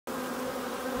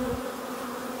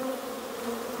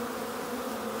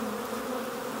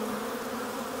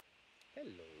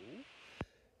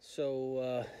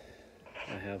So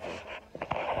I have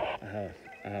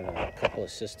a couple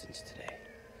assistants today.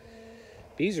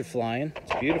 Bees are flying.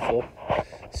 It's beautiful.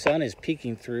 Sun is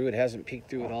peeking through. It hasn't peeked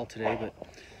through at all today, but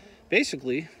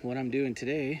basically what I'm doing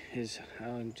today is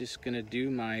I'm just going to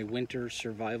do my winter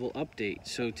survival update.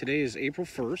 So today is April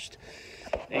 1st,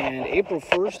 and April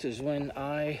 1st is when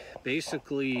I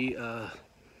basically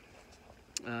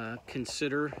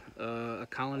consider a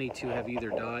colony to have either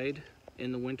died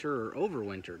in the winter or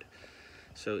overwintered.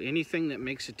 So anything that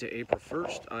makes it to April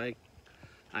 1st,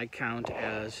 I count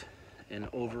as an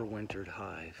overwintered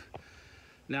hive.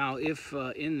 Now, if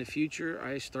in the future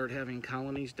I start having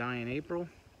colonies die in April,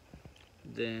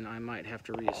 then I might have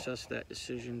to reassess that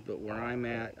decision. But where I'm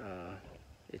at,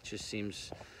 it just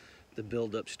seems the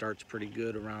buildup starts pretty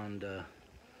good around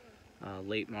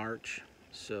late March.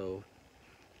 So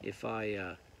if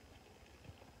I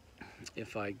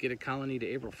get a colony to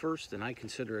April 1st, then I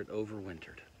consider it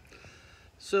overwintered.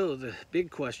 So the big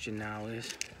question now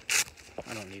is,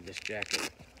 I don't need this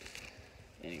jacket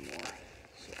anymore.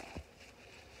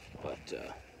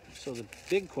 So the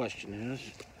big question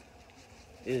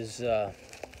is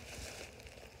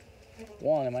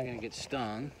one, am I going to get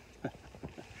stung?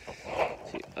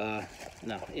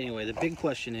 No. Anyway, the big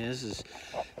question is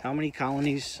how many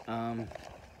colonies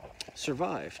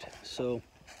survived. So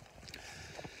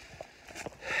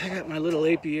I got my little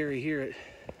apiary here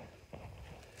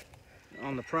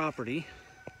on the property.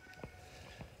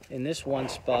 In this one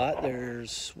spot,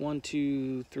 there's 1,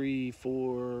 2, 3,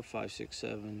 4, 5, 6,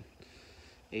 7,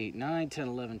 8, 9, 10,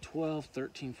 11, 12,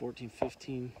 13, 14,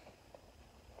 15,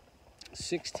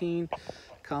 16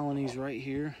 colonies right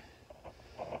here.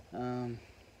 What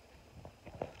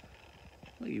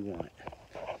do you want?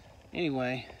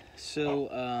 Anyway, so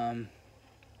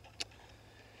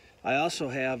I also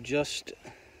have just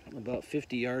about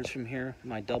 50 yards from here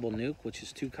my double nuke, which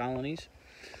is 2 colonies.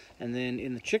 And then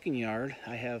in the chicken yard,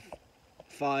 I have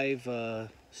 5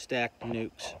 stacked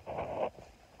nukes.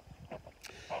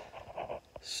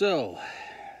 So,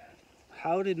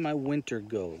 how did my winter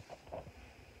go?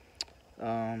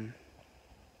 I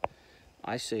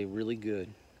say really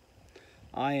good.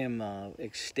 I am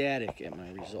ecstatic at my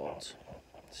results.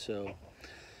 So,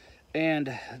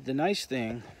 and the nice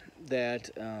thing that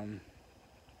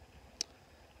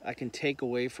I can take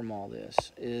away from all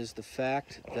this is the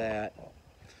fact that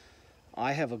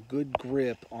I have a good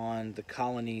grip on the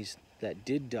colonies that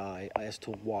did die as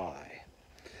to why.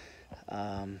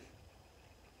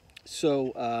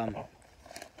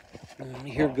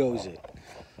 Here goes it.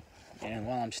 And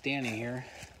while I'm standing here,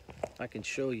 I can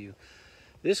show you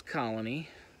this colony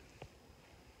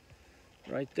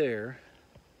right there.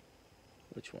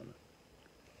 Which one?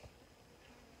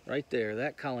 Right there,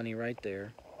 that colony right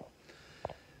there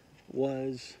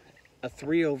was a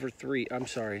 3/3. I'm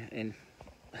sorry, and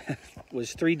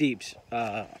was 3 deeps,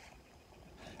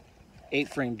 8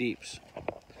 frame deeps.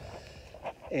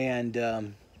 And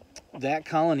that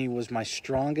colony was my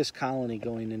strongest colony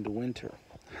going into winter.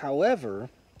 However,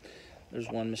 there's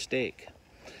one mistake.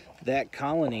 That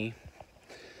colony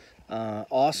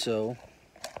also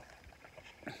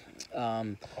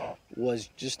was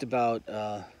just about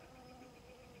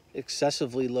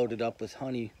excessively loaded up with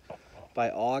honey by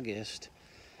August,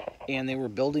 and they were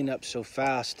building up so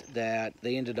fast that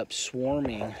they ended up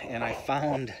swarming. And I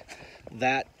found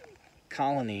that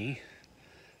colony,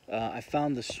 I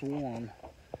found the swarm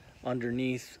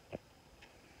underneath.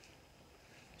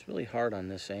 It's really hard on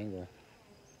this angle.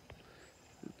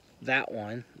 That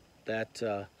one,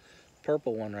 that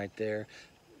purple one right there,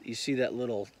 you see that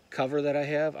little cover that I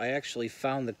have? I actually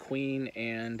found the queen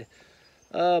and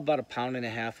about 1.5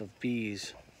 pounds of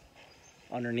bees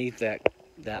underneath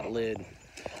that lid.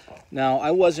 Now,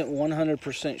 I wasn't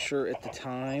 100% sure at the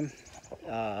time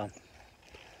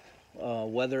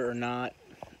whether or not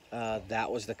that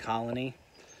was the colony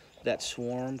that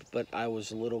swarmed, but I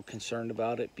was a little concerned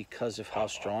about it because of how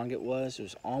strong it was. It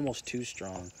was almost too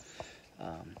strong.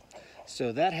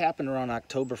 So that happened around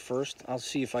October 1st. I'll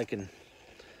see if I can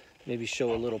maybe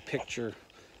show a little picture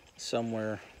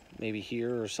somewhere, maybe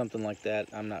here or something like that.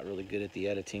 I'm not really good at the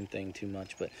editing thing too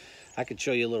much, but I could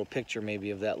show you a little picture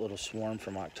maybe of that little swarm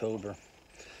from October.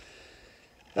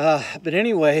 But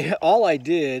anyway, all I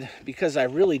did, because I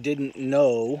really didn't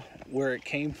know where it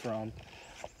came from,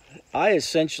 I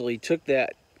essentially took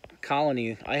that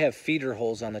colony. I have feeder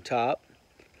holes on the top.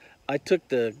 I took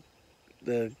the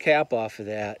cap off of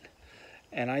that,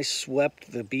 and I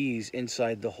swept the bees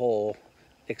inside the hole,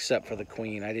 except for the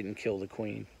queen. I didn't kill the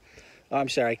queen. Oh, I'm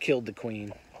sorry, I killed the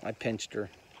queen. I pinched her.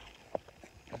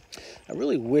 I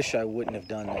really wish I wouldn't have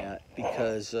done that,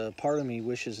 because part of me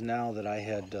wishes now that I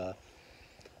had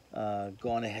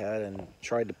gone ahead and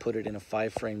tried to put it in a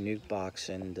 5-frame nuke box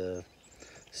and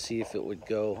see if it would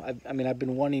go. I mean, I've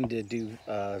been wanting to do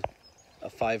a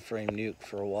 5-frame nuke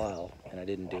for a while, and I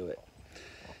didn't do it.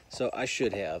 So I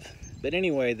should have. But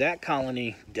anyway, that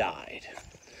colony died.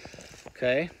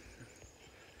 Okay?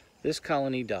 This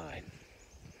colony died.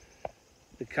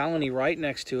 The colony right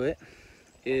next to it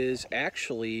is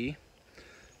actually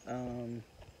a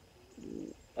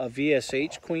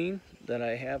VSH queen that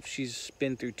I have. She's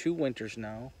been through 2 winters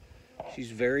now.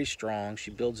 She's very strong.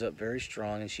 She builds up very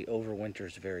strong, and she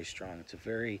overwinters very strong. It's a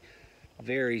very,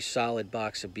 very solid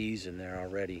box of bees in there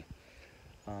already.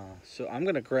 So I'm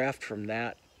going to graft from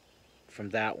that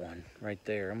one right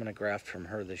there. I'm going to graft from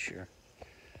her this year.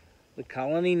 The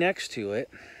colony next to it,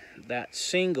 that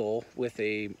single with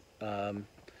a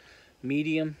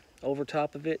medium over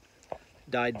top of it,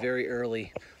 died very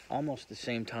early, almost the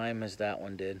same time as that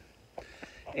one did.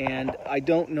 And I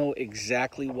don't know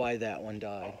exactly why that one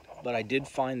died, but I did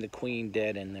find the queen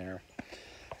dead in there.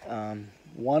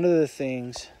 One of the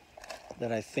things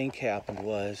that I think happened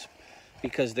was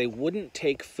because they wouldn't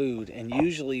take food, and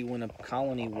usually when a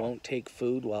colony won't take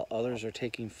food while others are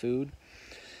taking food,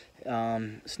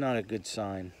 it's not a good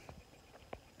sign.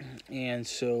 And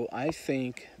so I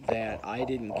think that I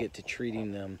didn't get to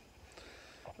treating them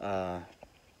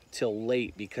till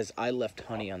late because I left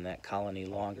honey on that colony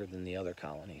longer than the other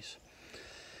colonies.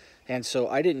 And so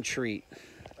I didn't treat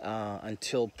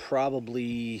until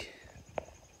probably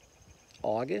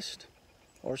August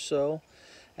or so.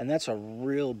 And that's a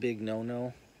real big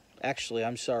no-no. Actually,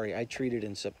 I'm sorry, I treated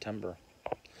in September.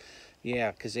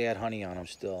 Yeah, because they had honey on them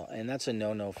still. And that's a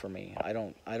no-no for me. I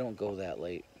don't go that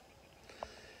late.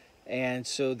 And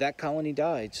so that colony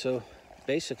died. So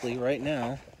basically right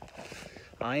now,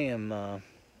 I'm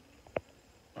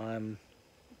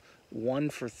 1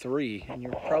 for 3. And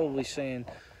you're probably saying,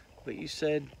 but you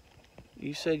said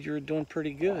you were doing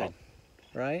pretty good,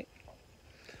 right?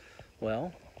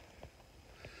 Well,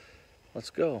 let's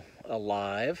go.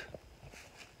 Alive,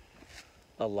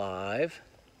 alive,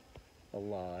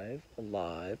 alive,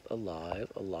 alive,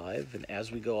 alive, alive. And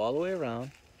as we go all the way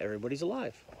around, everybody's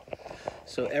alive.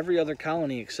 So every other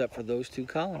colony except for those 2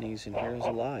 colonies in here is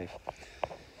alive.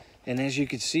 And as you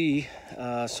can see,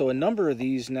 so a number of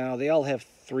these now, they all have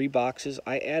 3 boxes.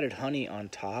 I added honey on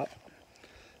top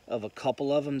of a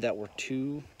couple of them that were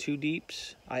two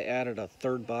deeps. I added a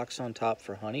 3rd box on top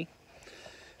for honey.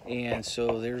 And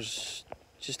so there's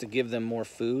just to give them more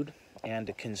food and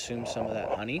to consume some of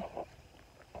that honey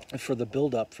for the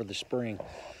buildup for the spring.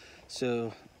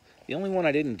 So the only one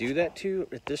I didn't do that to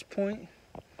at this point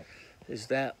is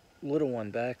that little one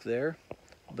back there,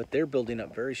 but they're building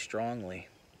up very strongly.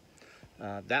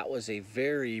 That was a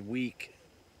very weak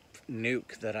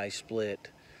nuke that I split.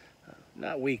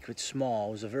 Not weak, but small.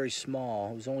 It was a very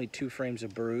small. It was only 2 frames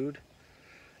of brood,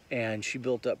 and she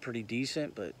built up pretty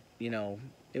decent. But you know,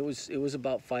 it was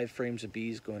about 5 frames of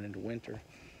bees going into winter,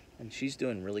 and she's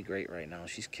doing really great right now.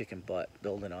 She's kicking butt,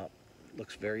 building up,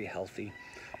 looks very healthy.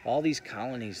 All these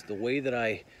colonies, the way that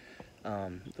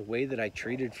I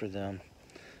treated for them,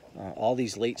 all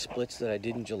these late splits that I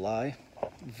did in July,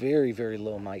 very, very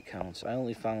low mite counts. I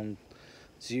only found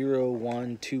 0,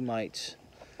 1, 2 mites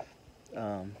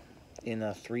in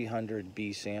a 300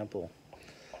 bee sample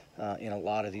in a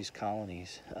lot of these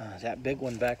colonies. That big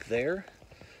one back there,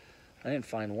 I didn't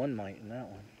find 1 mite in that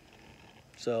one.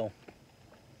 So,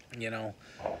 you know,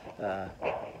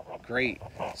 great.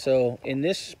 So in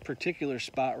this particular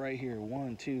spot right here,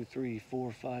 1, 2, 3,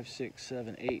 4, 5, 6,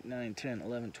 7, 8, 9, 10,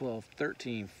 11, 12,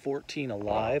 13, 14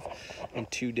 alive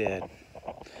and 2 dead.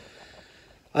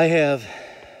 I have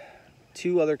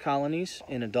 2 other colonies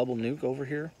in a double nuke over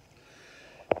here.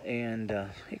 And,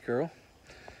 hey girl,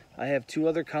 I have 2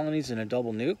 other colonies in a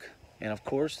double nuke. And of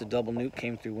course, the double nuke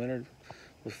came through winter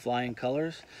with flying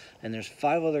colors. And there's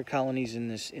 5 other colonies in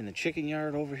the chicken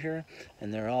yard over here.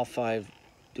 And they're all 5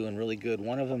 doing really good.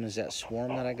 One of them is that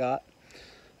swarm that I got.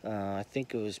 I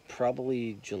think it was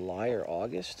probably July or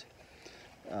August.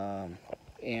 I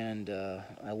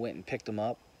went and picked them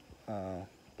up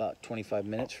about 25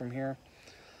 minutes from here.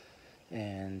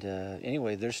 And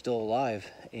anyway, they're still alive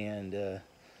and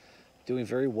doing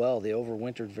very well. They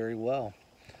overwintered very well.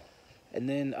 And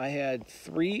then I had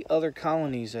 3 other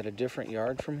colonies at a different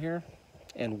yard from here,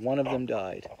 and one of them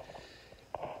died.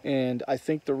 And I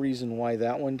think the reason why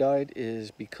that one died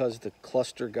is because the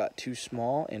cluster got too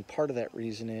small, and part of that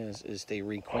reason is they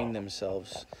requeened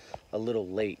themselves a little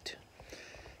late.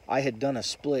 I had done a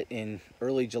split in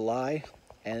early July,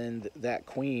 and that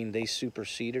queen, they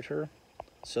superseded her.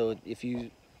 So if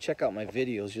you check out my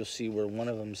videos, you'll see where one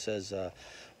of them says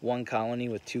one colony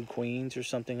with 2 queens or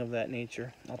something of that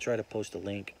nature. I'll try to post a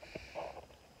link.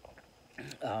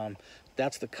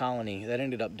 That's the colony that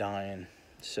ended up dying.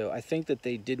 So I think that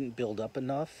they didn't build up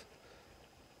enough.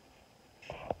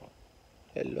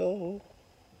 Hello?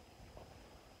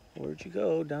 Where'd you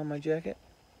go? Down my jacket?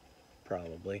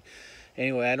 Probably.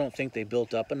 Anyway, I don't think they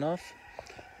built up enough.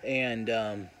 And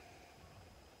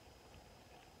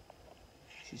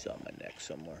she's on my neck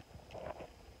somewhere.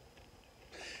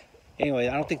 Anyway,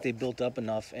 I don't think they built up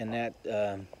enough, and that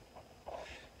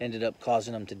ended up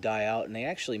causing them to die out. And they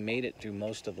actually made it through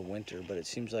most of the winter, but it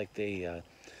seems like they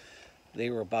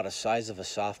were about the size of a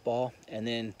softball. And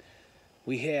then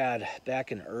we had,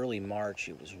 back in early March,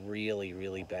 it was really,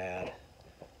 really bad,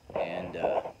 and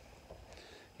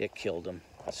it killed them.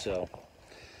 So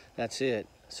that's it.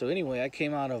 So anyway, I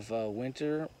came out of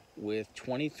winter with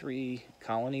 23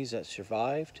 colonies that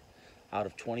survived out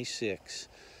of 26.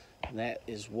 And that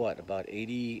is what, about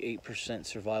 88%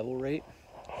 survival rate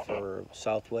for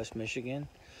Southwest Michigan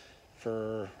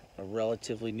for a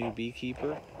relatively new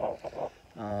beekeeper.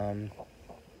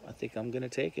 I think I'm gonna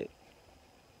take it.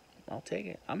 I'll take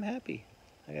it. I'm happy.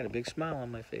 I got a big smile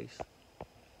on my face.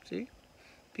 See?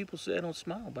 People say I don't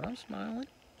smile, but I'm smiling.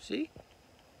 See?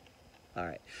 All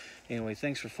right. Anyway,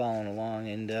 thanks for following along,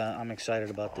 and I'm excited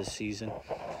about this season.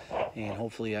 And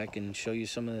hopefully I can show you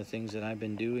some of the things that I've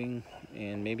been doing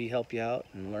and maybe help you out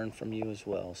and learn from you as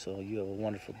well. So you have a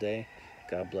wonderful day.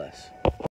 God bless.